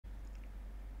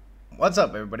What's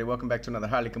up, everybody? Welcome back to another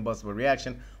highly combustible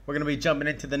reaction. We're going to be jumping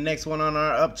into the next one on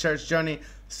our Upchurch journey.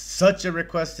 Such a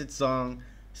requested song.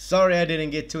 Sorry I didn't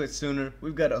get to it sooner.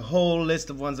 We've got a whole list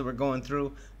of ones that we're going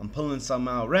through. I'm pulling some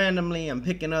out randomly. I'm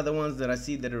picking other ones that I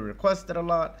see that are requested a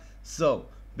lot. So,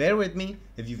 bear with me.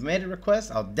 If you've made a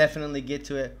request, I'll definitely get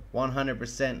to it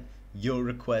 100%. Your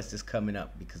request is coming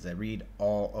up because I read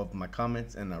all of my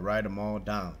comments and I write them all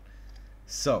down.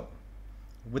 So,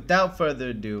 without further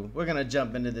ado, we're gonna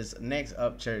jump into this next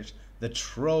Upchurch, the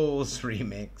Trollz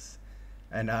remix,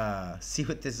 and see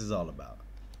what this is all about.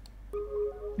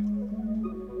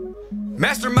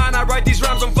 Mastermind, I write these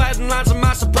rhymes on flattened lines. I'm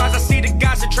not surprised. I see the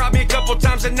guys that tried me a couple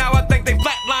times and now I think they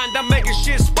flatlined. I'm making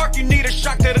shit spark, you need a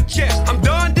shock to the chest. I'm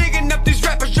done digging up these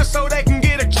rappers just so they can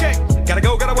get a check. Gotta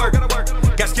go, gotta work,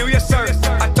 got skill, yes sir.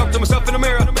 I talk to myself in the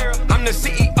mirror, I'm the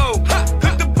CEO. Ha!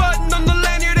 Hit the button on the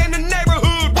lanyard in the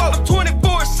neighborhood. Whoa, I'm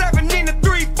 24/7 in the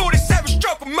 347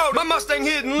 stroke motor. My Mustang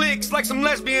hitting licks like some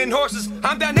lesbian horses.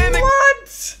 I'm dynamic.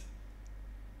 What?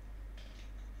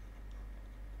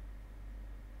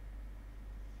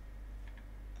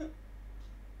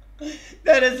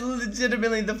 That is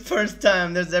legitimately the first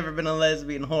time there's ever been a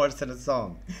lesbian horse in a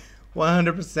song.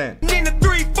 100%. In the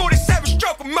 347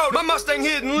 stroke motor. My Mustang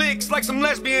hitting licks like some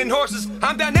lesbian horses.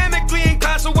 I'm dynamically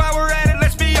inclined, so while we're at it,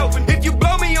 let's be open. If you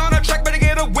blow me on a track, better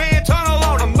get a wind tunnel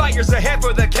on. I'm light years ahead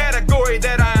for the category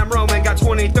that I am roaming. Got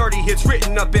 20, 30 hits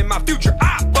written up in my future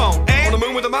iPhone. And on the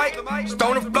moon with a mic,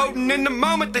 stoner floating in the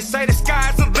moment. They say the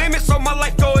sky's the limit, so my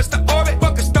life goes to orbit.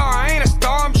 Fuck a star, I ain't a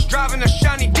star, I'm just driving a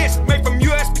shiny disc made from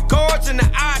USB cords in the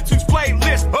iTunes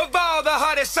playlist of all the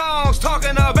hottest songs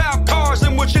talking about cars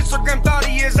and which Instagram thought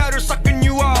he is out here sucking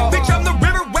you all. Bitch, I'm the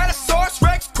river where the source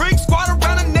Rex Creek squat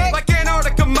around the neck like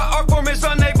Antarctica. My art form is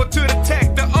unable to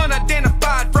detect the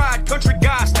unidentified fried country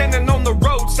guy standing on the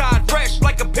roadside fresh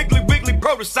like a Piggly Wiggly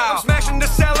prototype. I'm smashing the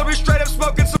celery, straight up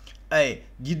smoking some. Hey,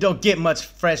 you don't get much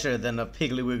fresher than a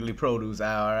Piggly Wiggly produce,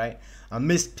 alright? I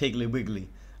miss Piggly Wiggly.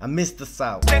 I miss the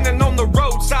South. Standing on the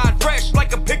roadside fresh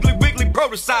like a Piggly Wiggly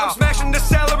prototype. I'm smashing the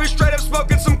celery, straight up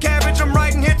smoking some cabbage. I'm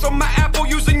writing hits on my Apple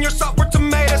using your software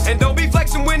tomatoes. And don't be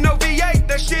flexing with no V8,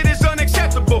 that shit is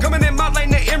unacceptable. Coming in my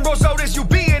lane, the emerald Otis, you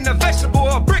being a vegetable.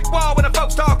 A brick wall with the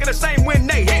folks talking the same when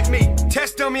they hit me.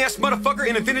 Test dummy ass motherfucker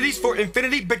in infinities for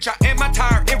infinity. Bitch, I am my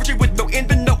tire infantry with no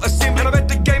end and no assembly. And I bet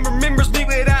the game remembers me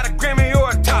without a Grammy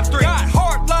or a top 3. Got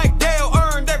hard like Dale,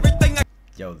 earned everything I.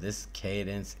 Yo, this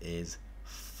cadence is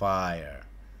fire.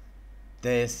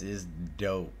 This is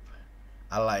dope.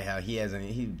 I like how he's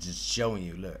just showing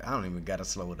you, look, I don't even gotta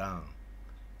slow down.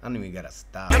 I don't even gotta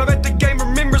stop. And I bet the game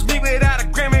remembers me without a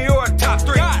Grammy or a top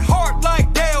 3. Got hard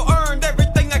like Dale, earned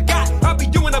everything I got. I'll be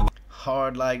doing a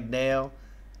hard like Dale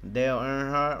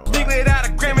Earnhardt. Me without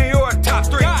a Grammy or a top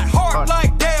 3. Got hard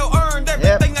like Dale, earned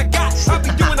everything I got. I'll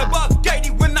be doing a buck 80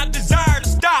 when I desire to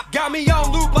stop. Got me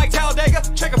on loop like Talladega.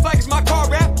 Check a flag is my car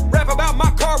rap. Rap about my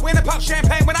car winning, pop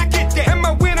champagne when I get there. And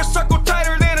my winner circle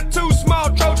tighter than a too small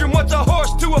Trojan. What's a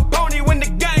horse to a pony when the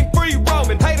game free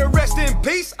roaming? Hater, rest in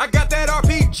peace. I got that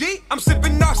RPG. I'm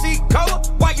sipping RC Cola.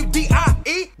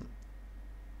 Y-U-D-I-E.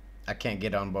 I can't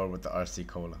get on board with the RC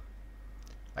Cola.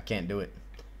 I can't do it.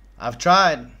 I've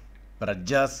tried, but I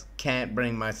just can't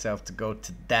bring myself to go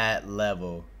to that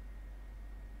level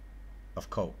of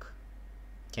Coke.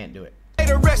 Can't do it.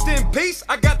 Hater, rest in peace.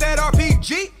 I got that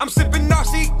RPG. I'm sipping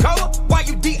RC Cola.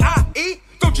 Y-U-D-I-E.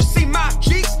 Don't you see my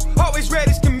cheeks? Always red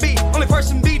as can be. Only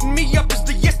person beating me up is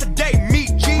the yesterday me,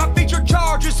 G. My feature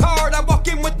charge is hard. I walk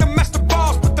in with the master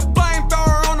balls. Put the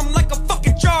flamethrower on them like a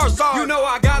fucking Charizard. You know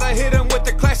I gotta hit him with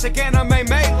the classic anime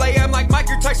melee. I'm like Mike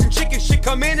Tyson chicken shit.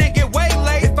 Come in and get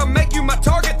waylaid. If I make you my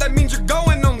target, that means you're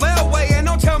going on railway. And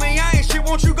don't tell me I ain't shit.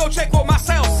 Won't you go check what my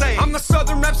sales say? I'm the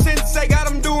southern rap sensei. Got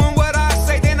them doing what I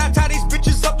say. Then I tie these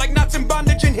bitches up like knots in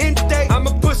bondage and hinte. I'm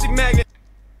a pussy magnet.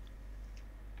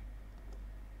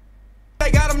 They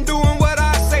got them doing what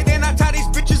I say. Then I tie these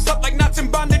bitches up like knots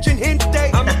in bondage and hinte.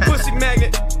 I'm a pussy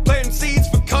magnet. Planting seeds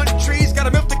for countries. Got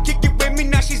a milk to kick it with me.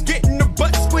 Now she's getting her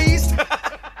butt squeezed.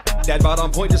 Dad bought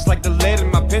on point just like the lead in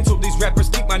my pencil. These rappers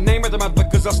keep my name out of my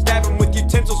book cause I'll stab them with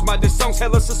utensils. My this song's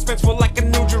hella suspenseful like a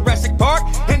new Jurassic Park.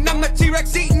 And I'm the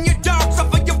T-Rex eating your dogs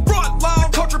off of your front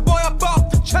lawn. Culture boy up off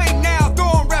the chain now.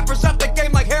 Throwing rappers out the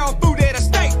game like hair on food at a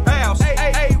steakhouse.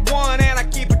 A1 and I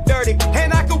keep it dirty.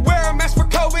 And I can wear a mask for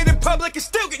COVID in public and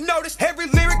still get noticed. Every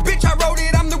lyric, bitch, I wrote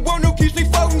it. I'm the one who keeps me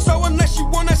floating. So unless you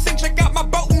wanna sing, check out my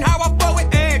boat and how I flow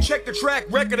it. And check the track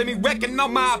record of me wrecking all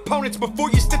my opponents. Before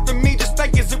you stiff to me, just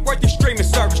think, is it worth your streaming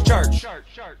service, church?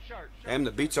 Damn,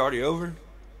 the beat's already over.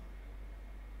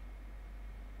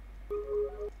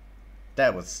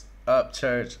 That was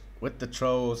Upchurch with the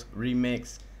Trollz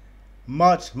remix.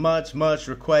 Much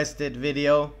requested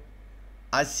video.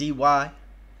 I see why.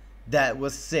 That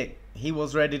was sick. He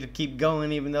was ready to keep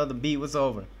going even though the beat was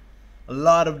over. A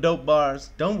lot of dope bars.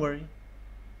 Don't worry.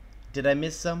 Did I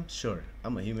miss some? Sure.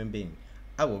 I'm a human being.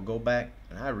 I will go back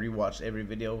and I rewatch every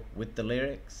video with the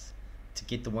lyrics to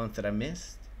get the ones that I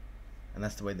missed. And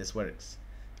that's the way this works.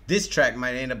 This track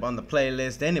might end up on the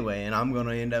playlist anyway, and I'm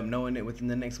gonna end up knowing it within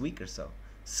the next week or so.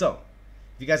 So,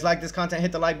 if you guys like this content,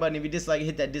 hit the like button. If you dislike it,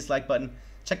 hit that dislike button.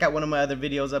 Check out one of my other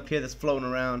videos up here that's floating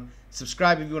around.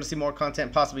 Subscribe if you want to see more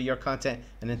content, possibly your content.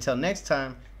 And until next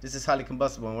time, this is Highly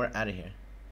Combustible, and we're out of here.